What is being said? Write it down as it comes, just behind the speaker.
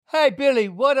Hey, Billy,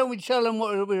 why don't we tell them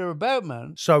what we're about,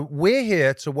 man? So we're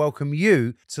here to welcome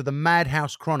you to the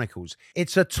Madhouse Chronicles.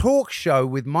 It's a talk show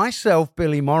with myself,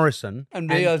 Billy Morrison, And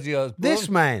me, Ozzy Osbourne. this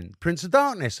man, Prince of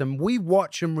Darkness, and we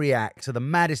watch and react to the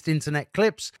maddest internet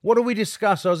clips. What do we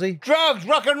discuss, Ozzy? Drugs,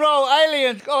 rock and roll,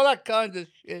 aliens, all that kind of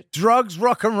shit. Drugs,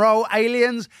 rock and roll,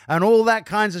 aliens, and all that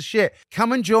kinds of shit.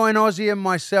 Come and join Ozzy and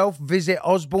myself. Visit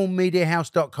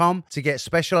osbornemediahouse.com to get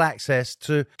special access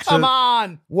to... Come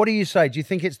on! What do you say? Do you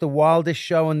think it's the wildest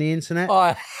show on the internet?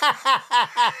 Oh.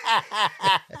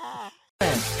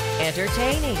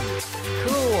 Entertaining.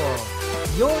 Cool.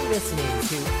 You're listening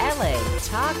to LA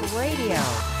Talk Radio.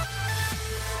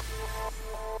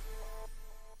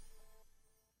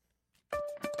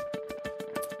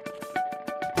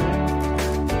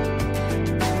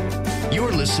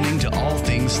 You're listening to All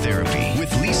Things Therapy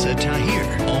with Lisa Tahir,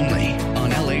 only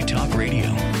on LA Talk Radio.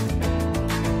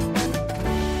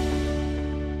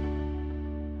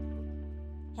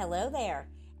 Hello there,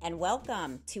 and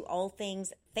welcome to All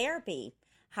Things Therapy.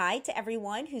 Hi to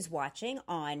everyone who's watching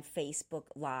on Facebook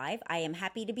Live. I am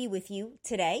happy to be with you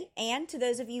today, and to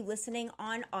those of you listening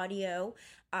on audio,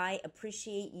 I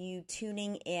appreciate you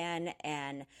tuning in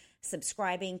and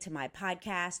subscribing to my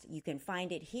podcast. You can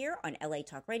find it here on LA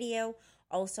Talk Radio,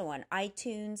 also on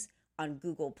iTunes, on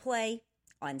Google Play,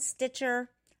 on Stitcher,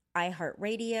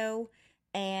 iHeartRadio,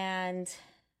 and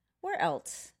where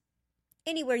else?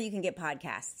 Anywhere you can get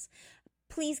podcasts.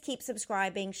 Please keep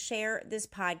subscribing, share this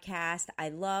podcast. I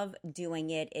love doing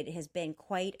it. It has been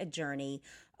quite a journey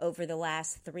over the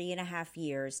last 3.5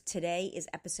 years. Today is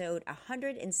episode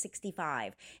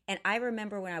 165. And I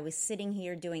remember when I was sitting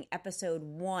here doing episode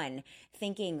 1,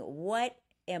 thinking, what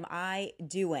am I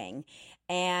doing?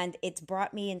 And it's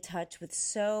brought me in touch with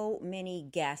so many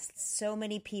guests, so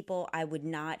many people I would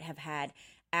not have had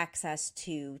access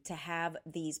to have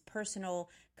these personal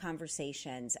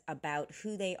conversations about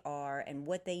who they are and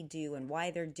what they do and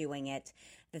why they're doing it.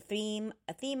 A theme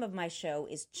of my show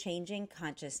is changing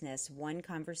consciousness one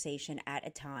conversation at a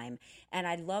time. And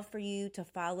I'd love for you to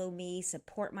follow me,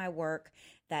 support my work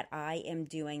that I am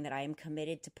doing, that I am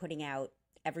committed to putting out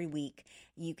every week.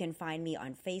 You can find me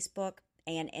on Facebook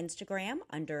and Instagram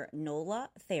under NOLA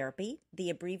Therapy,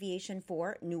 the abbreviation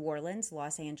for New Orleans,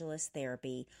 Los Angeles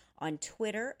Therapy. On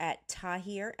Twitter at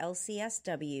Tahir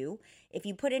LCSW. If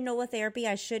you put in NOLA Therapy,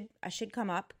 I should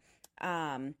come up.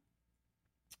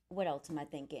 What else am I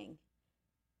thinking?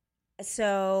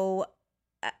 So,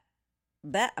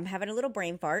 but I'm having a little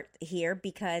brain fart here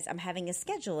because I'm having a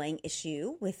scheduling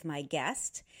issue with my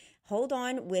guest. Hold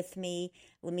on with me.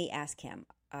 Let me ask him.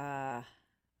 Because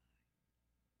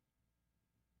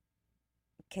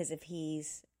if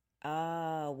he's,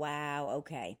 oh, wow,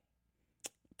 okay.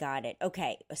 Got it.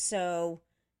 Okay, so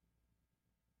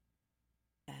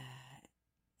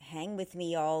hang with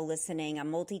me, all listening.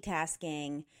 I'm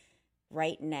multitasking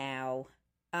right now.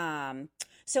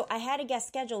 So I had a guest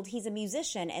scheduled. He's a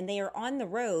musician, and they are on the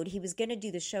road. He was going to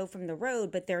do the show from the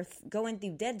road, but they're going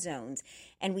through dead zones,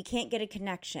 and we can't get a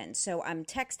connection. So I'm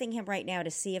texting him right now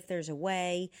to see if there's a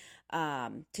way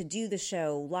to do the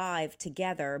show live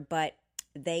together, but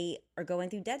they are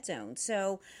going through dead zones.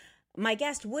 So my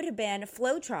guest would have been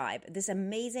Flow Tribe, this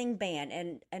amazing band,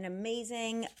 and an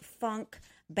amazing funk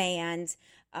band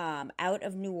out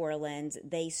of New Orleans.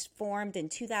 They formed in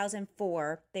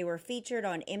 2004. They were featured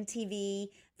on MTV,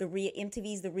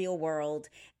 MTV's The Real World,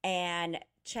 and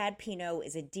Chad Pino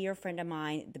is a dear friend of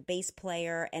mine, the bass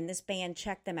player, and this band,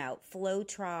 check them out, Flow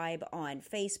Tribe on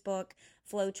Facebook,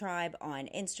 Flow Tribe on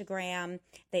Instagram.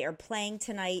 They are playing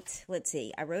tonight. Let's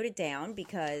see, I wrote it down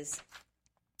because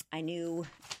I knew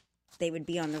they would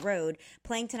be on the road,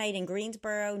 playing tonight in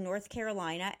Greensboro, North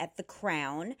Carolina at the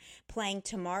Crown, playing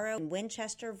tomorrow in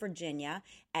Winchester, Virginia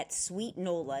at Sweet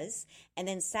Nola's, and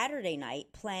then Saturday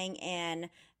night playing in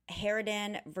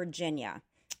Harridan, Virginia,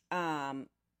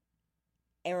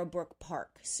 Arrowbrook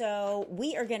Park. So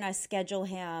we are going to schedule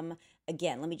him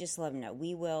again. Let me just let him know.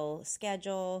 We will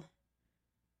schedule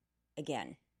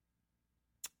again.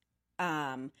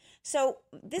 So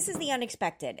this is the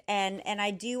unexpected, and I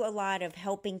do a lot of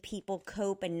helping people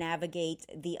cope and navigate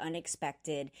the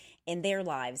unexpected in their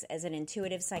lives as an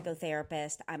intuitive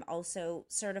psychotherapist. I'm also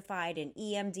certified in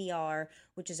EMDR,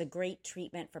 which is a great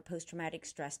treatment for post-traumatic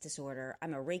stress disorder.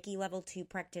 I'm a Reiki level 2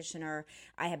 practitioner.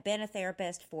 I have been a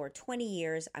therapist for 20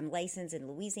 years. I'm licensed in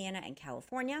Louisiana and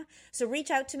California. So reach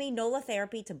out to me, NOLA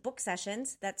Therapy, to book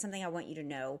sessions. That's something I want you to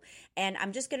know. And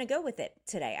I'm just going to go with it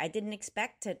today. I didn't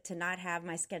expect to not have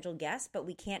my scheduled guest, but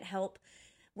we can't help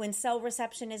when cell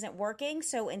reception isn't working.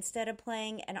 So instead of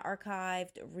playing an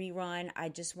archived rerun, I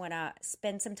just want to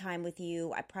spend some time with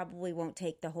you. I probably won't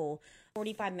take the whole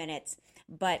 45 minutes,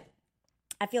 but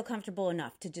I feel comfortable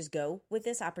enough to just go with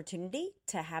this opportunity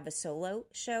to have a solo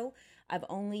show. I've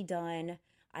only done,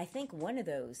 I think, one of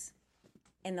those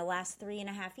in the last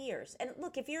 3.5 years. And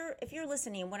look, if you're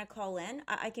listening and want to call in,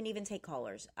 I can even take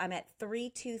callers. I'm at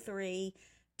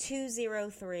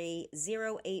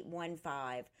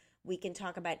 323-203-0815. We can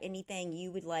talk about anything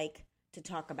you would like to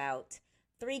talk about.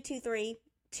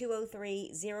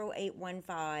 323-203-0815.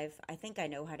 I think I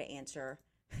know how to answer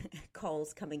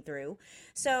calls coming through.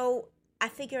 So I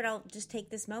figured I'll just take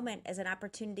this moment as an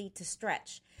opportunity to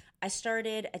stretch. I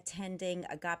started attending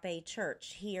Agape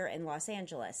Church here in Los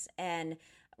Angeles, and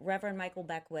Reverend Michael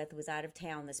Beckwith was out of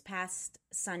town this past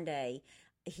Sunday.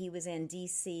 He was in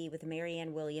D.C. with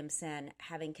Marianne Williamson,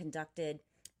 having conducted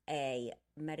a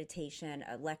meditation,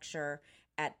 a lecture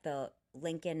at the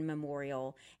Lincoln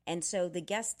Memorial. And so the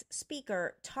guest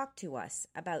speaker talked to us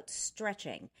about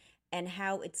stretching and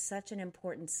how it's such an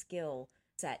important skill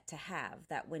set to have,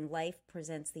 that when life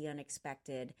presents the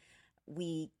unexpected,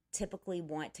 we typically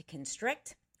want to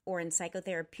constrict, or in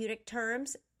psychotherapeutic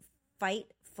terms,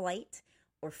 fight, flight,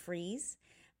 or freeze.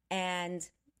 And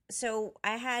so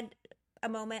I had a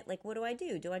moment like, what do I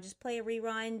do? Do I just play a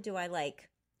rerun? Do I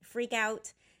freak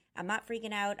out? I'm not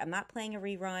freaking out. I'm not playing a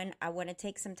rerun. I want to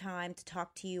take some time to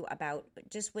talk to you about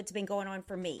just what's been going on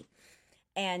for me.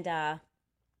 And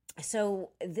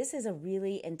so this is a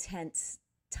really intense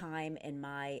time in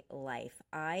my life.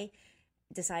 I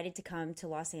decided to come to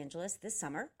Los Angeles this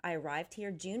summer. I arrived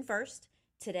here June 1st.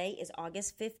 Today is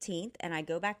August 15th, and I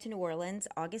go back to New Orleans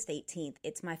August 18th.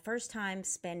 It's my first time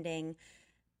spending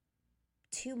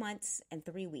 2 months and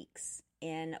 3 weeks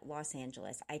in Los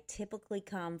Angeles. I typically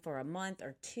come for a month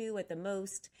or two at the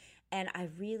most, and I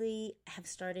really have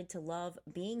started to love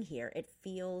being here. It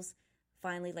feels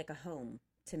finally like a home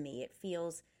to me. It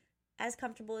feels as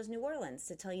comfortable as New Orleans,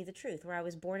 to tell you the truth, where I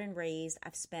was born and raised.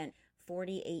 I've spent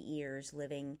 48 years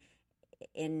living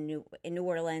in New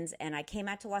Orleans, and I came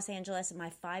out to Los Angeles, and my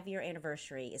 5-year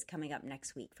anniversary is coming up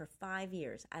next week. For 5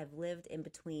 years, I've lived in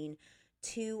between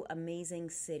two amazing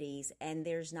cities, and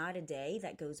there's not a day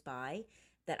that goes by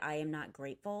that I am not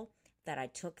grateful that I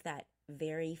took that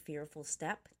very fearful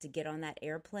step to get on that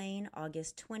airplane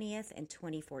August 20th in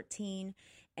 2014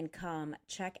 and come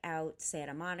check out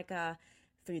Santa Monica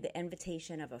through the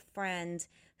invitation of a friend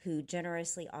who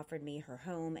generously offered me her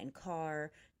home and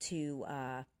car to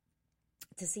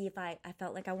see if I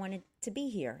felt like I wanted to be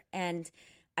here. And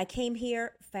I came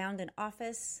here, found an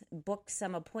office, booked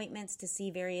some appointments to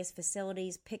see various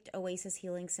facilities, picked Oasis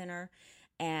Healing Center,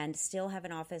 and still have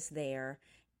an office there.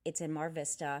 It's in Mar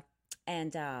Vista.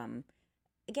 And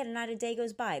again, not a day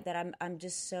goes by that I'm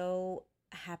just so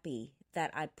happy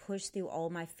that I pushed through all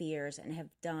my fears and have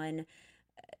done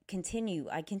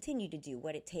I continue to do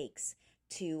what it takes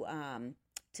to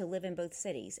live in both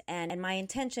cities. And my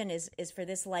intention is for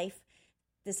this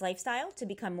lifestyle to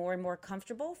become more and more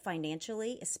comfortable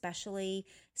financially, especially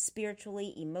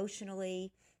spiritually,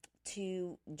 emotionally,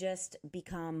 to just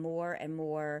become more and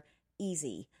more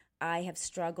easy. I have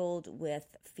struggled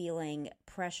with feeling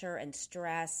pressure and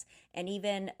stress, and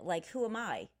even like, who am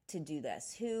I to do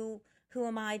this? Who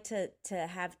am I to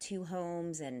have two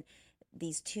homes and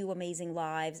these two amazing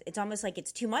lives? It's almost like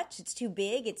it's too much, it's too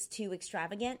big, it's too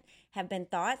extravagant, have been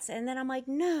thoughts. And then I'm like,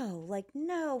 no,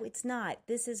 it's not.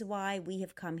 This is why we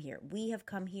have come here. We have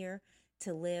come here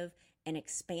to live an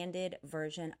expanded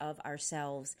version of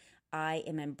ourselves. I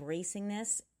am embracing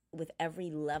this with every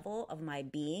level of my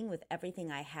being, with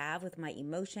everything I have, with my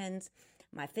emotions,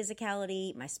 my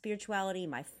physicality, my spirituality,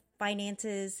 my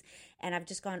finances, and I've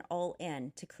just gone all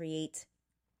in to create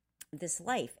this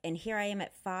life. And here I am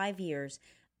at 5 years.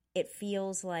 It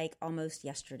feels like almost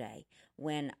yesterday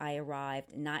when I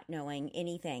arrived, not knowing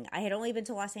anything. I had only been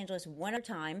to Los Angeles one other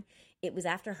time. It was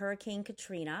after Hurricane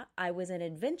Katrina. I was an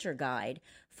adventure guide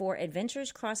for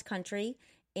Adventures Cross Country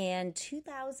in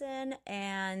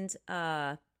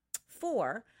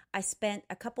 2004. I spent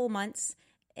a couple months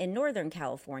in Northern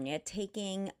California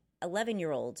taking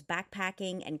 11-year-olds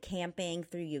backpacking and camping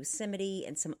through Yosemite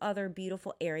and some other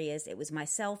beautiful areas. It was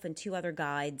myself and 2 other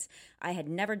guides. I had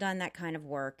never done that kind of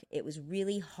work. It was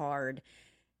really hard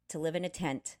to live in a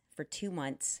tent for 2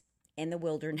 months in the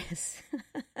wilderness.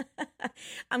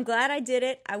 I'm glad I did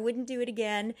it. I wouldn't do it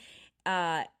again.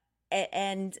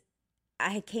 And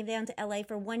I came down to LA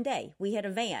for 1 day. We had a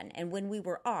van, and when we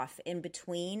were off in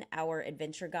between our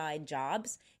adventure guide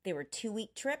jobs, they were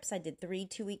 2-week trips. I did 3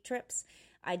 2-week trips.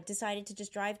 I decided to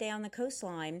just drive down the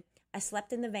coastline I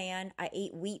slept in the van. I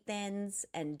ate wheat thins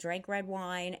and drank red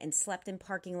wine and slept in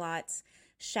parking lots,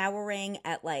 showering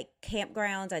at like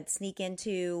campgrounds I'd sneak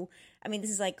into. I mean,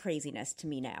 this is like craziness to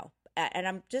me now. And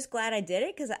I'm just glad I did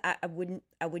it because I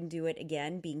wouldn't do it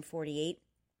again being 48.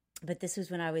 But this was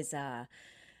when I was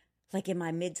like in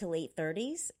my mid to late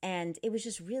 30s. And it was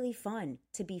just really fun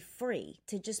to be free,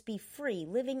 to just be free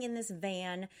living in this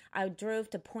van. I drove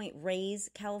to Point Reyes,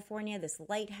 California, this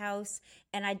lighthouse,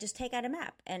 and I'd just take out a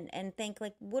map and think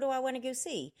like, what do I want to go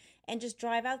see? And just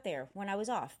drive out there when I was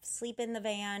off, sleep in the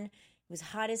van. It was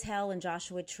hot as hell in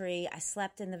Joshua Tree. I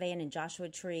slept in the van in Joshua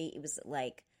Tree. It was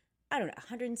like, I don't know,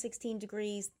 116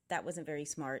 degrees. That wasn't very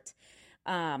smart.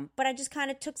 But I just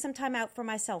kind of took some time out for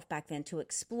myself back then to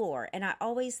explore. And I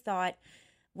always thought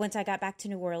once I got back to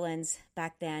New Orleans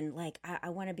back then, like, I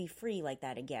want to be free like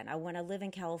that again. I want to live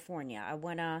in California. I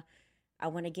want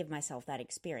to give myself that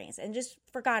experience, and just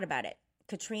forgot about it.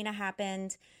 Katrina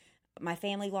happened. My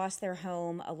family lost their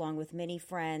home along with many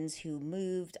friends who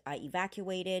moved. I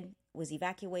was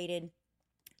evacuated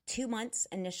 2 months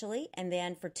initially. And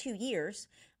then for 2 years,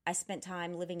 I spent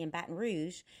time living in Baton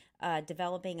Rouge,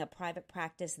 developing a private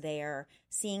practice there,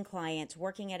 seeing clients,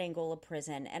 working at Angola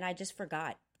Prison, and I just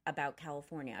forgot about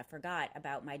California. I forgot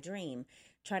about my dream,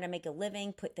 trying to make a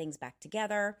living, put things back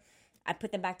together. I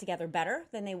put them back together better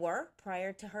than they were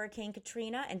prior to Hurricane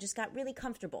Katrina and just got really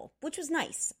comfortable, which was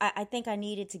nice. I think I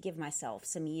needed to give myself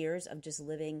some years of just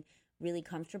living really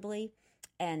comfortably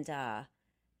and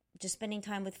just spending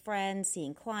time with friends,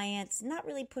 seeing clients, not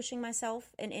really pushing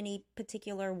myself in any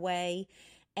particular way.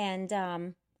 And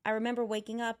I remember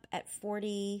waking up at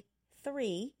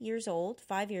 43 years old,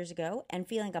 5 years ago, and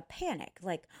feeling a panic,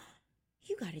 like,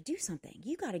 you got to do something.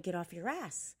 You got to get off your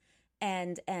ass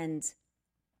and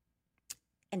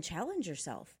challenge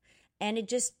yourself. And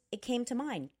it came to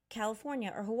mind,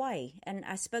 California or Hawaii. And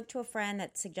I spoke to a friend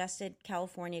that suggested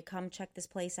California, come check this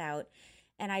place out.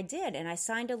 And I did. And I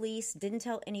signed a lease, didn't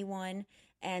tell anyone,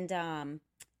 and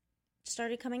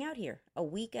started coming out here a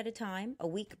week at a time, a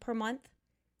week per month.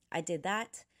 I did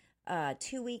that.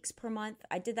 2 weeks per month.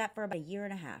 I did that for about a year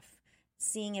and a half,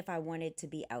 seeing if I wanted to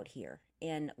be out here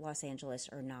in Los Angeles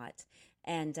or not.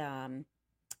 And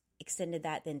extended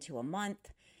that then to a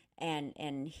month.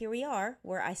 And here we are,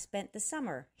 where I spent the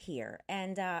summer here.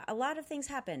 And a lot of things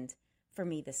happened for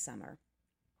me this summer.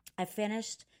 I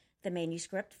finished the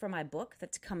manuscript for my book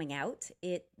that's coming out.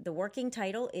 The working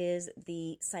title is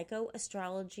The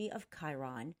Psychoastrology of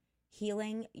Chiron,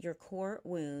 Healing Our Core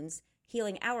Wounds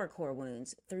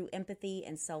Through Empathy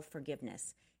and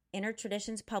Self-Forgiveness. Inner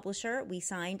Traditions Publisher, we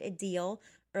signed a deal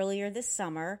earlier this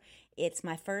summer. It's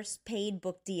my first paid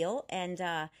book deal, and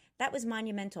that was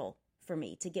monumental for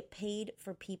me, to get paid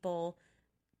for people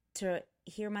to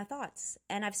hear my thoughts.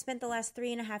 And I've spent the last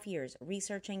 3.5 years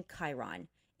researching Chiron.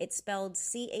 It's spelled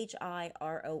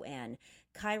Chiron.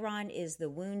 Chiron is the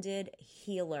wounded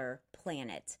healer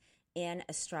planet in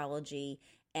astrology,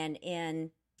 and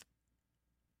in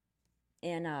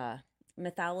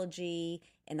mythology,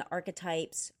 in the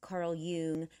archetypes, Carl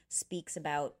Jung speaks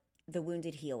about the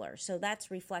wounded healer. So that's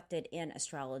reflected in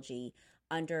astrology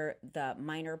under the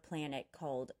minor planet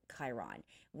called Chiron,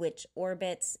 which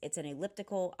orbits, it's an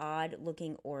elliptical,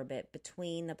 odd-looking orbit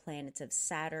between the planets of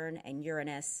Saturn and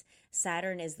Uranus.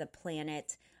 Saturn is the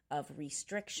planet of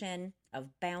restriction,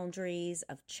 of boundaries,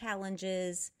 of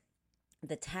challenges,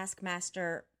 the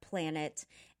taskmaster planet,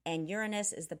 and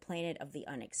Uranus is the planet of the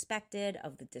unexpected,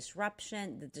 of the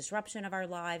disruption of our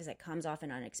lives that comes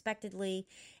often unexpectedly.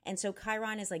 And so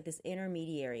Chiron is like this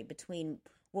intermediary between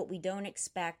what we don't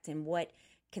expect and what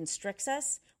constricts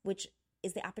us, which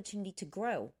is the opportunity to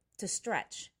grow, to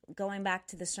stretch. Going back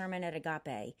to the sermon at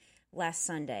Agape last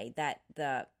Sunday that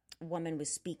the woman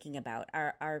was speaking about,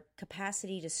 our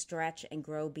capacity to stretch and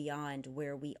grow beyond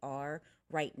where we are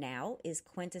right now is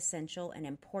quintessential and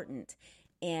important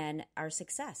in our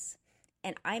success.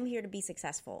 And I'm here to be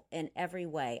successful in every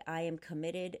way. I am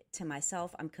committed to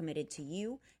myself. I'm committed to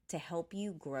you to help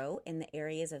you grow in the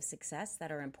areas of success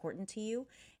that are important to you.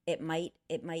 It might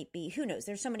be, who knows?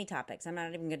 There's so many topics. I'm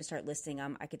not even going to start listing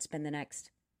them. I could spend the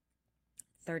next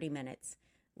 30 minutes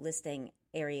listing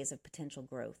areas of potential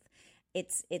growth.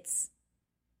 It's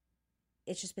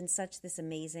just been such this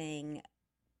amazing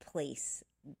place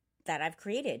that I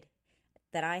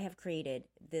have created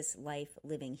this life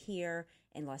living here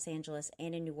in Los Angeles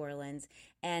and in New Orleans.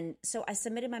 And so I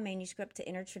submitted my manuscript to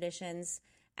Inner Traditions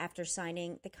after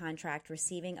signing the contract,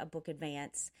 receiving a book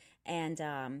advance, and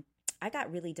I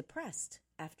got really depressed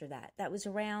after that. That was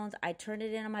I turned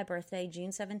it in on my birthday,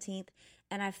 June 17th,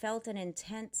 and I felt an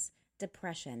intense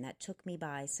depression that took me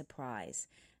by surprise.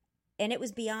 And it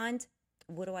was beyond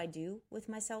what do I do with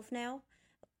myself now?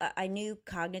 I knew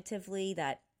cognitively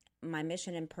that my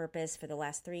mission and purpose for the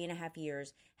last 3.5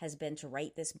 years has been to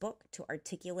write this book, to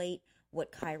articulate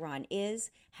what Chiron is,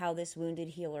 how this wounded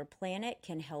healer planet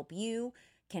can help you,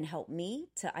 can help me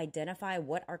to identify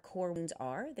what our core wounds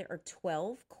are. There are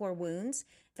 12 core wounds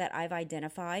that I've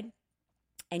identified.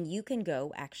 And you can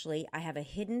go, actually, I have a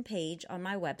hidden page on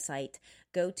my website.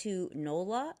 Go to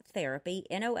NOLA Therapy,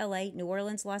 NOLA, New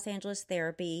Orleans, Los Angeles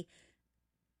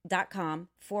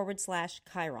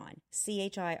Therapy.com/Chiron,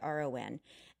 CHIRON.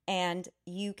 And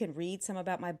you can read some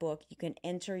about my book. You can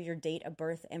enter your date of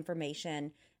birth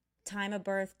information, time of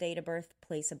birth, date of birth,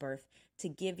 place of birth, to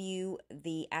give you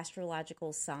the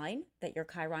astrological sign that your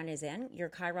Chiron is in. Your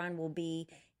Chiron will be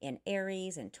in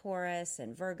Aries and Taurus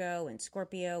and Virgo and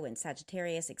Scorpio and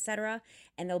Sagittarius, etc.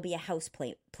 And there'll be a house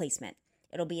placement.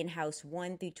 It'll be in house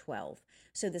 1 through 12.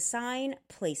 So the sign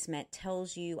placement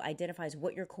tells you, identifies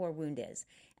what your core wound is.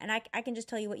 And I can just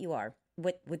tell you what you are,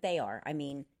 what they are. I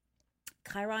mean,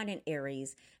 Chiron in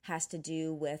Aries has to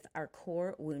do with our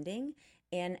core wounding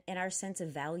and our sense of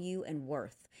value and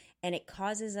worth. And it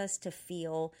causes us to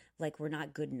feel like we're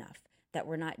not good enough, that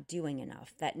we're not doing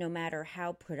enough, that no matter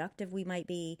how productive we might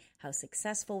be, how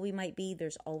successful we might be,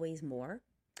 there's always more.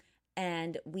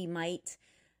 And we might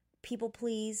people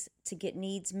please to get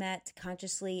needs met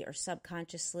consciously or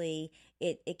subconsciously.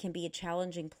 It can be a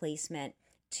challenging placement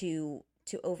to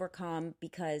overcome,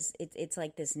 because it's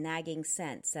like this nagging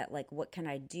sense that, like, what can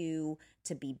I do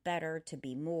to be better, to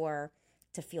be more,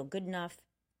 to feel good enough?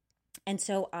 And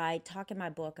so I talk in my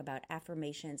book about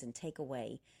affirmations and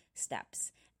takeaway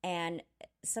steps. And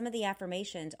some of the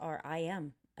affirmations are, I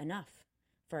am enough.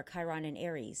 For a Chiron and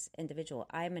Aries individual,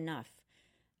 I am enough.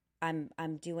 I'm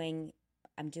doing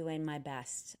my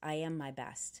best. I am my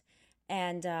best.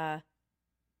 And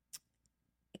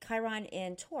Chiron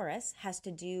in Taurus has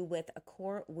to do with a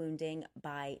core wounding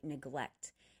by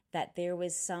neglect, that there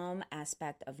was some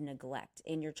aspect of neglect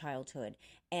in your childhood,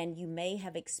 and you may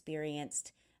have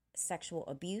experienced sexual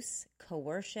abuse,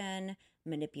 coercion,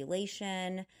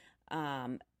 manipulation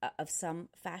of some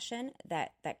fashion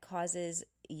that causes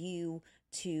you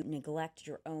to neglect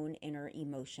your own inner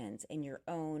emotions and your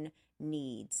own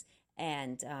needs,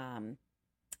 and it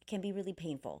can be really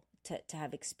painful to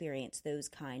have experienced those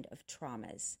kind of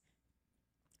traumas.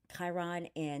 Chiron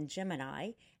in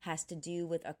Gemini has to do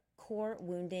with a core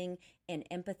wounding and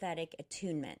empathetic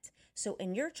attunement. So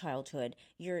in your childhood,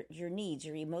 your needs,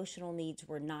 your emotional needs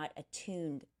were not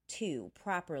attuned to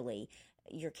properly.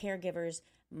 Your caregivers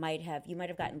you might have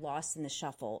gotten lost in the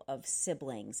shuffle of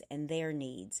siblings and their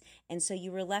needs. And so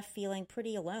you were left feeling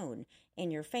pretty alone in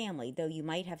your family, though you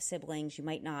might have siblings, you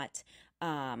might not.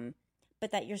 But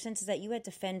that your sense is that you had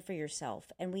to fend for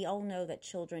yourself. And we all know that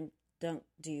children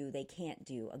they can't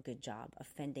do a good job of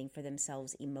fending for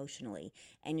themselves emotionally.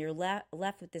 And you're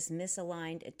left with this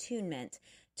misaligned attunement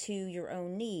to your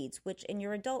own needs, which in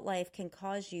your adult life can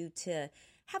cause you to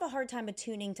have a hard time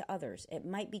attuning to others. It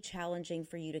might be challenging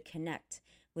for you to connect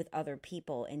with other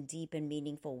people in deep and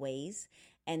meaningful ways.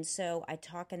 And so I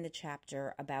talk in the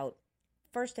chapter about,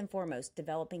 first and foremost,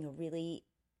 developing a really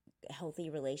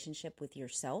healthy relationship with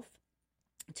yourself,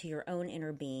 to your own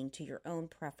inner being, to your own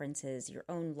preferences, your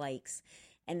own likes,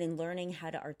 and then learning how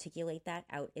to articulate that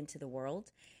out into the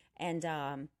world.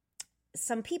 And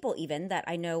some people even that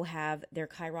I know have their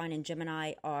Chiron in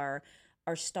Gemini are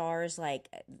stars, like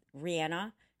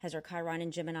Rihanna has her Chiron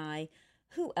in Gemini.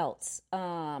 Who else?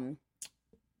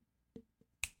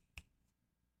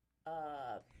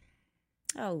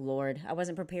 Oh Lord, I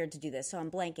wasn't prepared to do this, so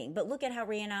I'm blanking. But look at how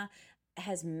Rihanna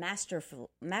has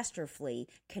masterfully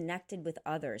connected with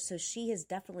others. So she has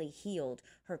definitely healed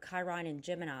her Chiron and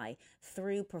Gemini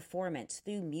through performance,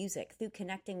 through music, through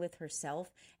connecting with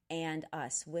herself and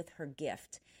us with her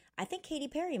gift. I think Katy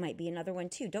Perry might be another one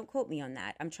too. Don't quote me on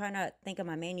that. I'm trying to think of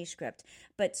my manuscript.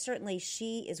 But certainly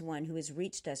she is one who has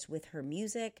reached us with her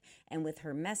music and with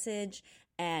her message.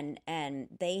 And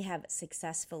they have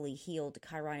successfully healed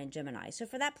Chiron and Gemini. So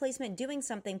for that placement, doing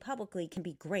something publicly can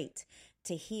be great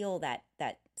to heal that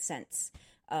sense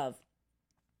of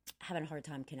having a hard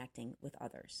time connecting with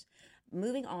others.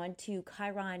 Moving on to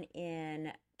Chiron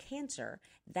in Cancer,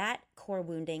 that core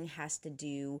wounding has to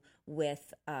do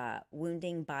with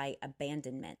wounding by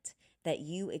abandonment, that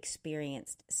you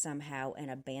experienced somehow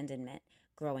an abandonment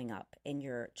growing up in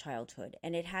your childhood.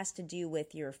 And it has to do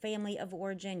with your family of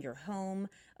origin, your home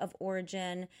of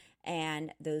origin,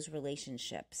 and those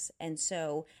relationships. And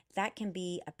so that can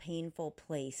be a painful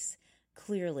place,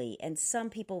 clearly. And some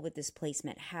people with this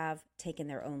placement have taken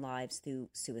their own lives through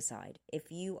suicide.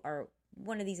 If you are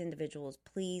one of these individuals,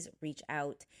 please reach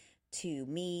out to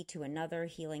me, to another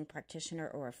healing practitioner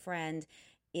or a friend.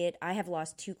 I have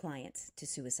lost 2 clients to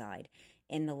suicide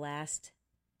in the last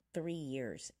 3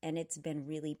 years, and it's been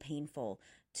really painful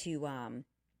to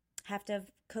have to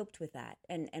have coped with that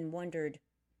and wondered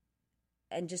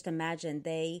and just imagine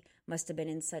they must have been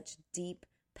in such deep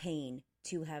pain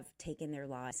to have taken their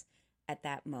lives at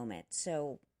that moment.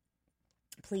 So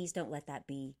please don't let that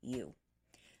be you.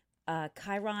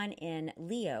 Chiron in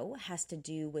Leo has to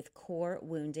do with core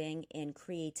wounding in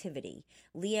creativity.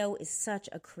 Leo is such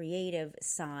a creative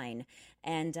sign,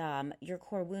 and your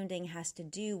core wounding has to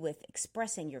do with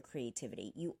expressing your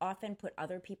creativity. You often put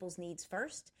other people's needs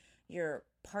first, your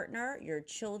partner, your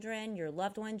children, your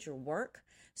loved ones, your work.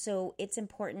 So it's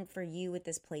important for you with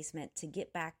this placement to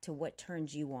get back to what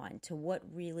turns you on, to what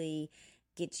really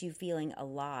gets you feeling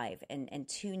alive and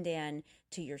tuned in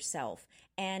to yourself.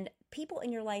 And people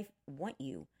in your life want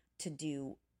you to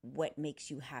do what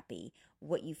makes you happy,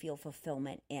 what you feel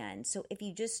fulfillment in. So if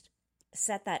you just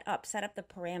set up the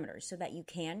parameters so that you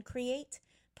can create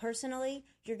personally,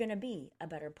 you're going to be a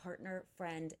better partner,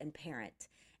 friend, and parent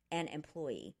and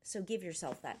employee. So give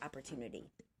yourself that opportunity.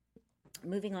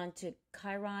 Moving on to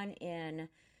Chiron in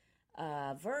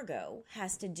Virgo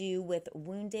has to do with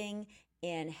wounding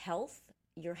in health,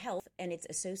 your health, and its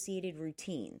associated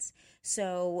routines.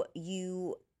 So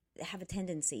you have a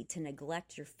tendency to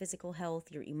neglect your physical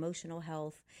health, your emotional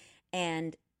health,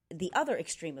 and the other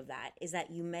extreme of that is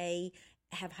that you may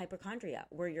have hypochondria,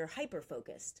 where you're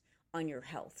hyper-focused on your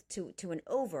health to an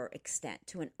over extent,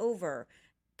 to an over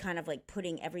kind of like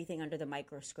putting everything under the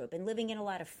microscope and living in a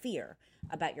lot of fear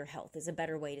about your health is a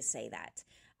better way to say that.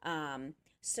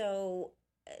 So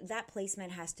that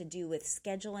placement has to do with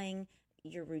scheduling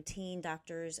your routine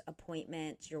doctor's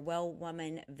appointments, your well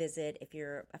woman visit if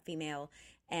you're a female,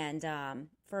 and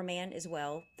for a man as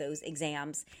well, those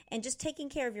exams, and just taking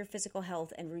care of your physical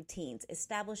health and routines,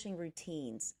 establishing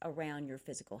routines around your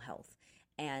physical health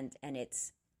and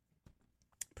its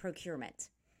procurement.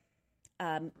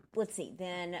 Let's see,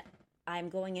 then I'm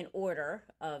going in order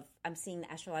of, I'm seeing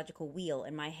the astrological wheel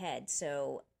in my head.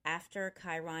 So after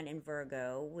Chiron in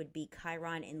Virgo would be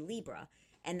Chiron in Libra.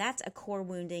 And that's a core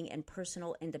wounding and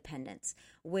personal independence,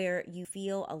 where you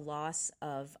feel a loss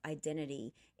of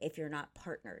identity if you're not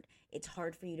partnered. It's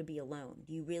hard for you to be alone.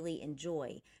 You really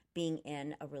enjoy being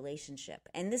in a relationship.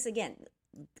 And this, again,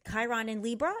 Chiron in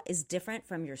Libra is different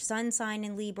from your sun sign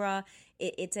in Libra.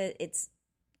 It's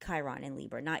Chiron in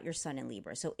Libra, not your sun in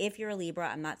Libra. So if you're a Libra,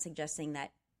 I'm not suggesting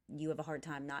that you have a hard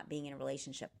time not being in a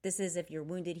relationship. This is if you're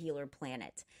wounded healer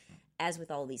planet, as with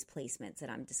all these placements that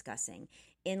I'm discussing.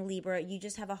 In Libra, you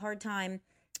just have a hard time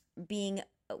being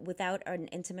without an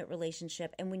intimate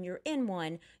relationship. And when you're in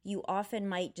one, you often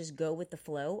might just go with the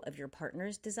flow of your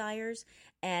partner's desires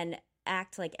and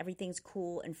act like everything's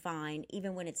cool and fine,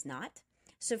 even when it's not.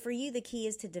 So for you, the key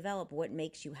is to develop what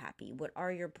makes you happy. What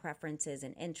are your preferences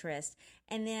and interests?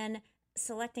 And then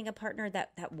selecting a partner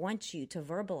that wants you to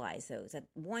verbalize those, that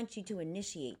wants you to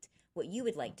initiate what you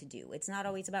would like to do. It's not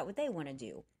always about what they want to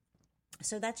do.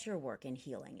 So that's your work in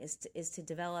healing, is to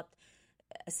develop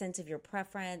a sense of your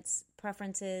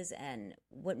preferences and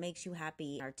what makes you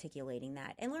happy, articulating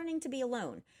that, and learning to be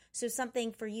alone. So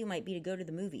something for you might be to go to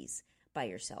the movies by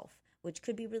yourself, which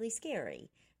could be really scary.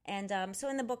 And so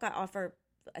in the book, I offer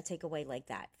a takeaway like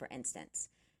that, for instance.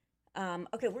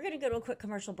 Okay, we're going to go to a quick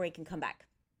commercial break and come back.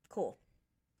 Cool.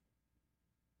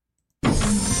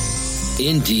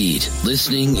 Indeed,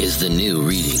 listening is the new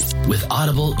reading. With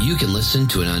Audible, you can listen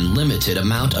to an unlimited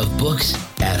amount of books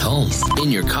at home,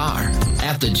 in your car,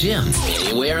 at the gym,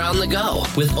 anywhere on the go.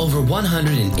 With over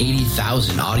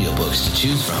 180,000 audiobooks to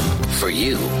choose from. For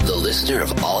you, the listener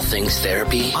of All Things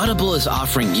Therapy, Audible is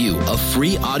offering you a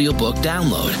free audiobook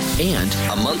download and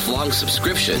a month-long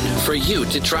subscription for you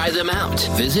to try them out.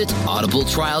 Visit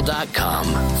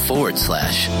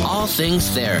audibletrial.com/All Things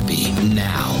Therapy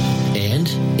now and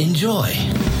enjoy.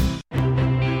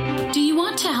 Do you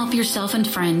want to help yourself and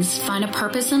friends find a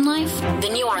purpose in life?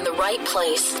 Then you are in the right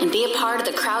place and be a part of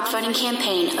the crowdfunding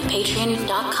campaign of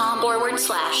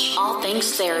patreon.com/All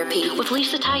Things Therapy with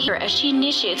Lisa Tahir, as she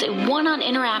initiates a one-on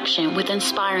interaction with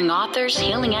inspiring authors,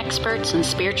 healing experts, and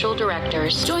spiritual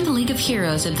directors. Join the League of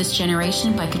Heroes of this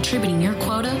generation by contributing your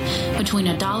quota between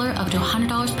 $1 up to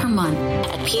 $100 per month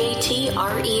at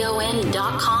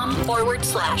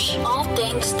patreon.com/All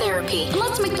Things Therapy. And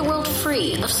let's make the world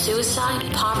free of suicide,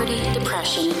 poverty,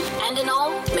 depression, and in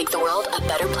all, make the world a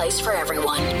better place for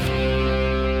everyone.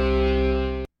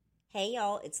 Hey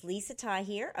y'all, it's Lisa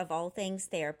Tahir of All Things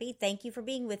Therapy. Thank you for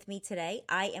being with me today.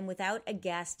 I am without a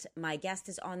guest. My guest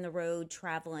is on the road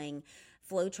traveling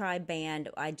Flow Tribe band,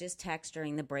 I just text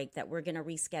during the break that we're going to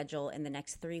reschedule in the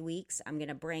next 3 weeks. I'm going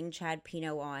to bring Chad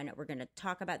Pino on. We're going to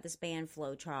talk about this band,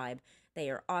 Flow Tribe. They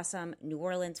are awesome. New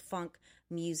Orleans funk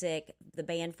music. The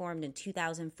band formed in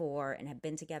 2004 and have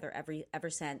been together ever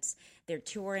since. They're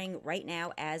touring right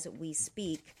now as we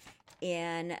speak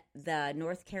in the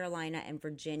North Carolina and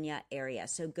Virginia area.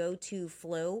 So go to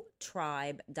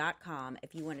flowtribe.com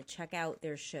if you want to check out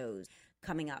their shows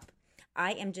coming up.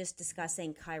 I am just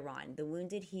discussing Chiron, the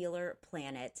wounded healer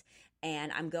planet,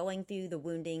 and I'm going through the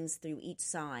woundings through each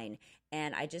sign.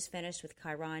 And I just finished with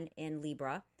Chiron in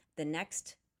Libra. The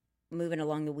next moving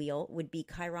along the wheel would be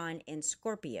Chiron in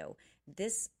Scorpio.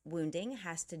 This wounding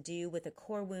has to do with a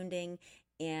core wounding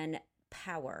in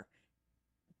power.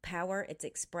 Power, its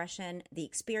expression, the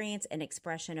experience and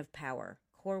expression of power.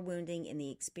 Core wounding in the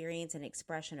experience and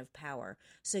expression of power.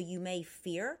 So you may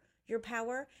fear your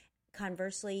power.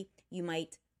 Conversely, you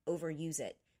might overuse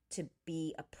it to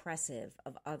be oppressive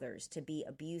of others, to be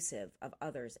abusive of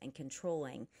others and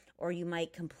controlling, or you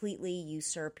might completely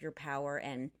usurp your power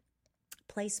and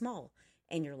play small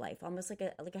in your life, almost like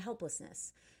a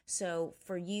helplessness. So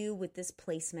for you, with this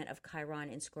placement of Chiron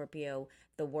in Scorpio,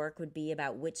 the work would be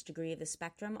about which degree of the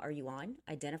spectrum are you on,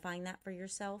 identifying that for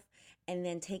yourself, and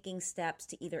then taking steps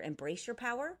to either embrace your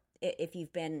power if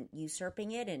you've been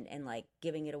usurping it and like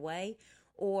giving it away,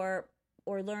 or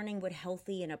learning what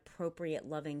healthy and appropriate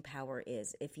loving power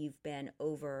is if you've been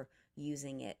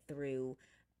overusing it through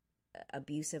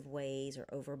abusive ways or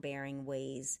overbearing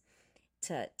ways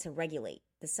to regulate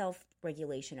the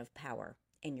self-regulation of power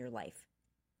in your life.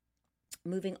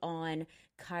 Moving on,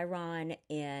 Chiron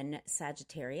in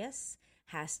Sagittarius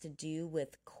has to do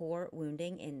with core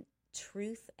wounding in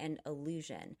truth and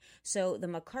illusion. So the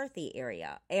McCarthy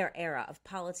era of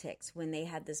politics, when they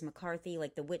had this McCarthy,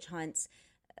 like the witch hunts,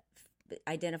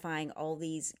 identifying all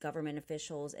these government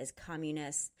officials as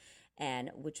communists, and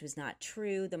which was not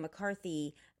true. The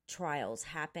McCarthy trials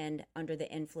happened under the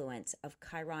influence of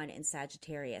Chiron and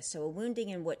Sagittarius. So a wounding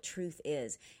in what truth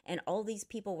is. And all these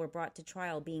people were brought to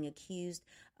trial being accused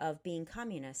of being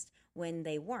communist when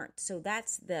they weren't. So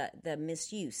that's the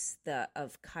misuse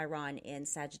of Chiron in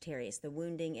Sagittarius, the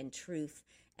wounding in truth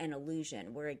and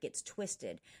illusion, where it gets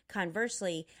twisted.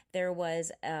 Conversely, there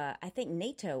was, I think,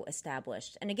 NATO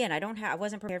established. And again, I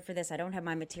wasn't prepared for this. I don't have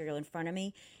my material in front of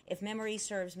me. If memory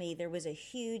serves me, there was a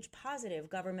huge positive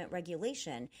government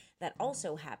regulation that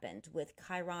also happened with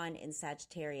Chiron in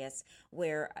Sagittarius,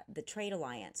 where the trade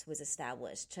alliance was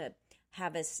established to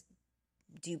have us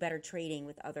do better trading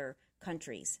with other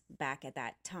countries back at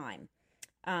that time.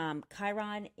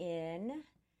 Chiron in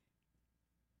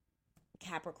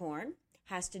Capricorn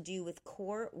has to do with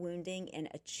core wounding in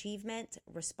achievement,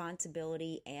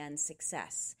 responsibility, and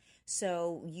success.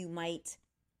 So you might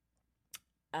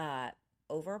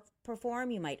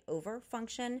overperform, you might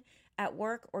overfunction at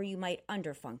work, or you might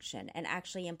underfunction and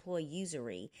actually employ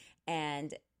usury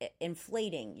and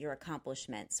inflating your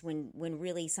accomplishments when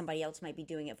really somebody else might be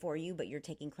doing it for you, but you're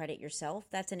taking credit yourself.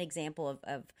 That's an example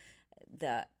of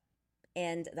the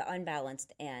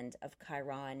unbalanced end of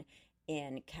Chiron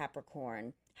in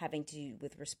Capricorn, having to do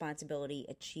with responsibility,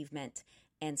 achievement,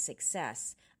 and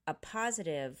success. A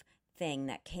positive thing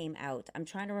that came out, I'm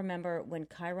trying to remember when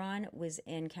Chiron was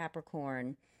in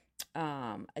Capricorn,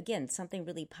 again, something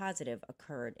really positive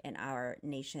occurred in our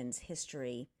nation's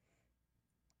history.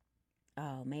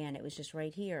 Oh man, it was just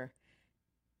right here.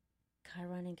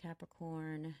 Chiron in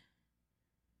Capricorn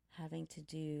having to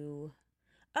do...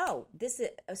 Oh,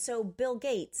 so Bill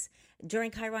Gates,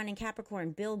 during Chiron and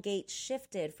Capricorn, Bill Gates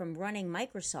shifted from running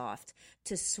Microsoft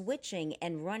to switching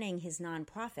and running his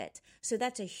nonprofit. So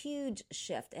that's a huge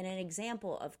shift and an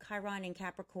example of Chiron and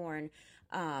Capricorn,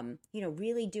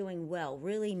 really doing well,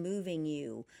 really moving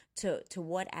you to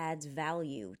what adds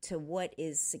value, to what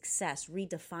is success,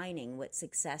 redefining what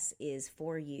success is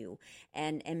for you.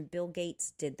 And Bill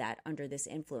Gates did that under this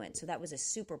influence. So that was a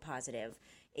super positive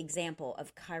example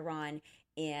of Chiron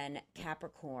in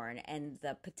Capricorn and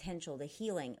the potential, the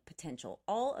healing potential.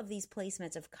 All of these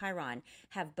placements of Chiron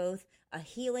have both a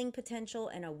healing potential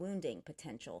and a wounding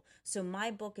potential. So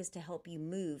my book is to help you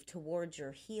move towards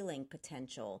your healing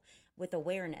potential with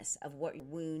awareness of what your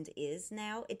wound is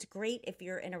now. It's great if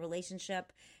you're in a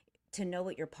relationship to know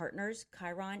what your partner's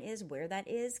Chiron is, where that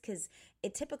is, because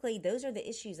typically those are the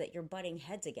issues that you're butting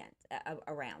heads against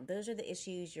around. Those are the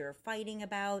issues you're fighting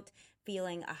about,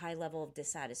 feeling a high level of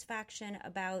dissatisfaction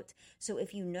about. So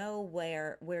if you know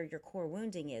where your core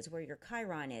wounding is, where your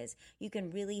Chiron is, you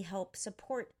can really help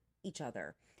support each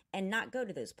other and not go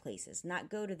to those places, not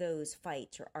go to those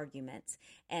fights or arguments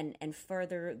and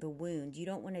further the wound. You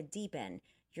don't want to deepen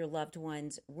your loved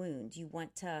one's wound. You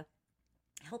want to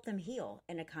help them heal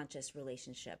in a conscious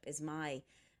relationship, is my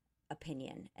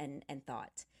opinion and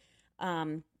thought.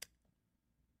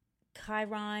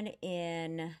 Chiron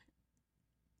in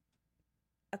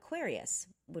Aquarius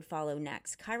would follow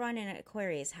next. Chiron in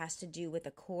Aquarius has to do with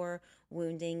a core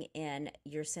wounding in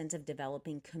your sense of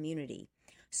developing community.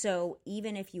 So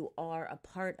even if you are a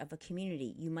part of a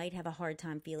community, you might have a hard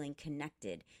time feeling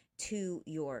connected to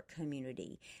your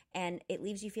community, and it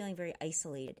leaves you feeling very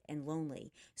isolated and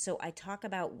lonely. So I talk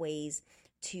about ways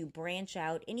to branch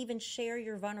out and even share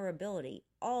your vulnerability.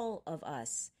 All of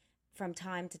us, from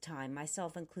time to time,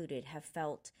 myself included, have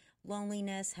felt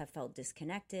loneliness, have felt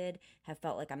disconnected, have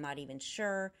felt like I'm not even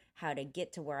sure how to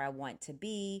get to where I want to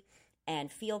be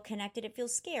and feel connected. It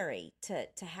feels scary to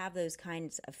have those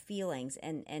kinds of feelings.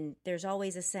 And there's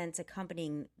always a sense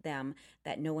accompanying them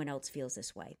that no one else feels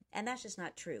this way. And that's just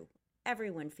not true.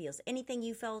 Everyone feels anything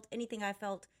you felt, anything I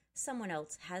felt, someone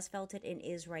else has felt it and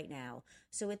is right now.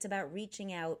 So it's about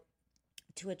reaching out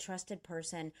to a trusted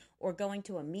person or going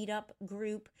to a meetup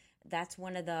group. That's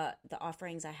one of the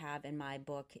offerings I have in my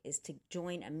book, is to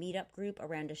join a meetup group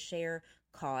around a shared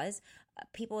cause.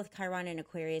 People with Chiron and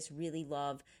Aquarius really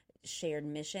love shared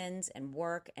missions and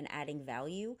work and adding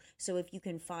value. So if you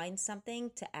can find something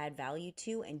to add value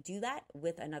to and do that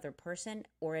with another person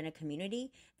or in a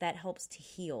community, that helps to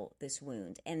heal this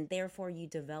wound, and therefore you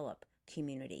develop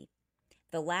community.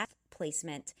 The last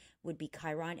placement would be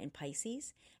Chiron in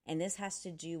Pisces, and this has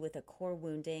to do with a core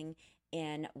wounding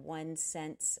in one's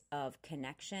sense of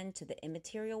connection to the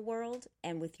immaterial world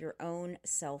and with your own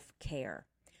self-care.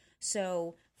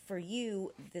 So for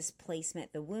you, this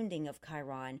placement, the wounding of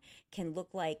Chiron, can look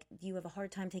like you have a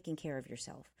hard time taking care of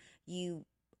yourself. You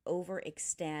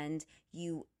overextend.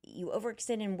 You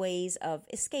overextend in ways of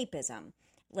escapism.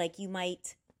 Like you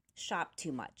might shop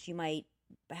too much. You might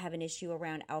have an issue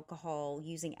around alcohol,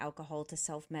 using alcohol to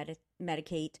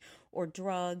self-medicate, or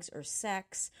drugs, or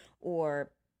sex, or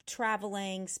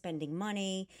traveling, spending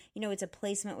money. It's a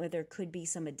placement where there could be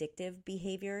some addictive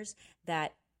behaviors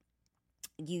that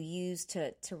you use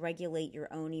to regulate your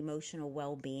own emotional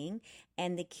well-being.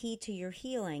 And the key to your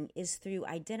healing is through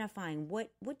identifying what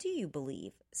do you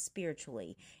believe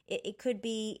spiritually. It could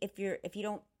be if you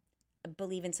don't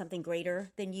believe in something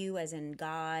greater than you, as in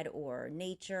God or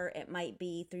nature. It might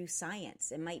be through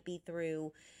science. It might be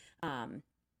through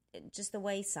just the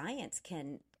way science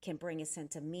can bring a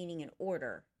sense of meaning and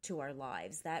order to our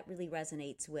lives. That really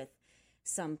resonates with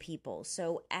some people.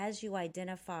 So as you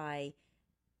identify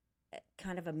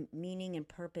kind of a meaning and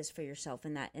purpose for yourself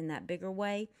in that bigger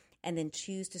way, and then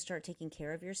choose to start taking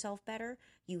care of yourself better,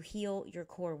 you heal your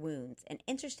core wounds. And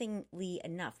interestingly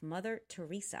enough, Mother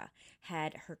Teresa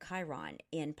had her Chiron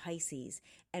in Pisces,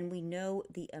 and we know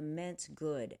the immense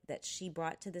good that she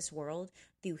brought to this world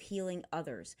through healing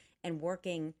others and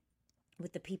working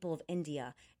with the people of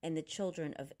India and the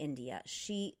children of India.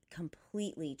 She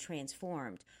completely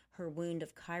transformed her wound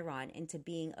of Chiron into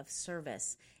being of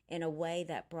service in a way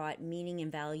that brought meaning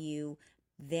and value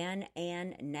then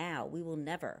and now. We will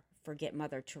never forget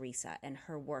Mother Teresa and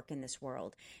her work in this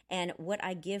world. And what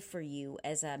I give for you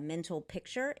as a mental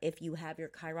picture, if you have your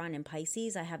Chiron in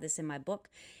Pisces, I have this in my book,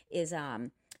 is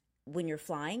when you're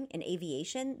flying in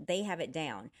aviation, they have it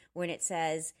down. When it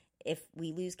says, if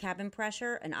we lose cabin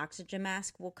pressure, an oxygen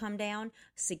mask will come down.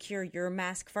 Secure your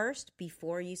mask first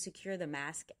before you secure the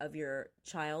mask of your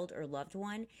child or loved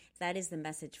one. That is the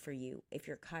message for you. If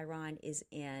your Chiron is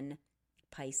in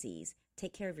Pisces,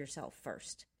 take care of yourself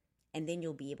first, and then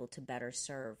you'll be able to better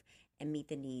serve and meet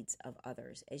the needs of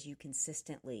others as you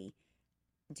consistently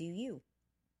do you.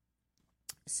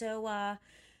 So,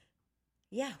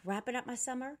 wrapping up my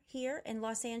summer here in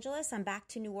Los Angeles. I'm back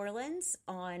to New Orleans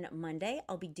on Monday.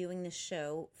 I'll be doing the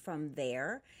show from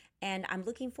there, and I'm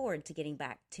looking forward to getting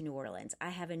back to New Orleans. I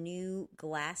have a new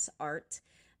glass art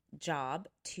job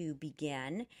to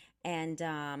begin, and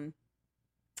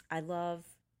I love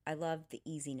the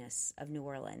easiness of New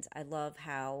Orleans. I love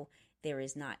how there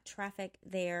is not traffic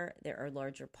there. There are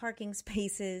larger parking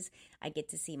spaces. I get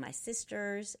to see my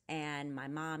sisters and my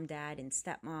mom, dad, and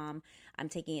stepmom. I'm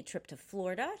taking a trip to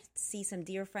Florida to see some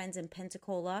dear friends in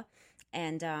Pensacola.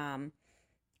 And then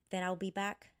I'll be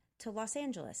back to Los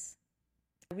Angeles.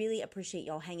 I really appreciate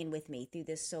y'all hanging with me through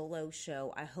this solo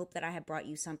show. I hope that I have brought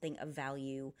you something of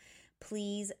value.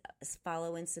 Please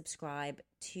follow and subscribe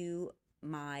to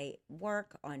my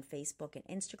work on Facebook and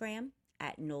Instagram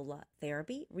at NOLA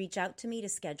Therapy. Reach out to me to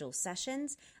schedule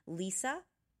sessions. Lisa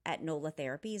at NOLA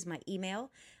Therapy is my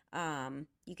email.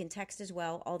 You can text as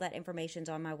well. All that information's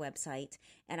on my website.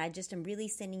 And I just am really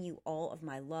sending you all of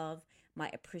my love,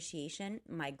 my appreciation,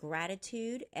 my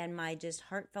gratitude, and my just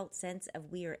heartfelt sense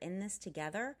of we are in this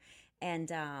together.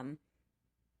 And I'm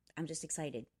just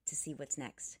excited to see what's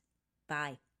next.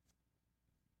 Bye.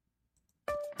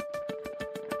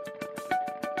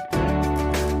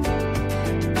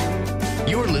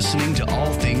 You're listening to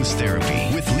All Things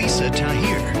Therapy with Lisa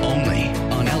Tahir, only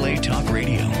on LA Talk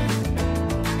Radio.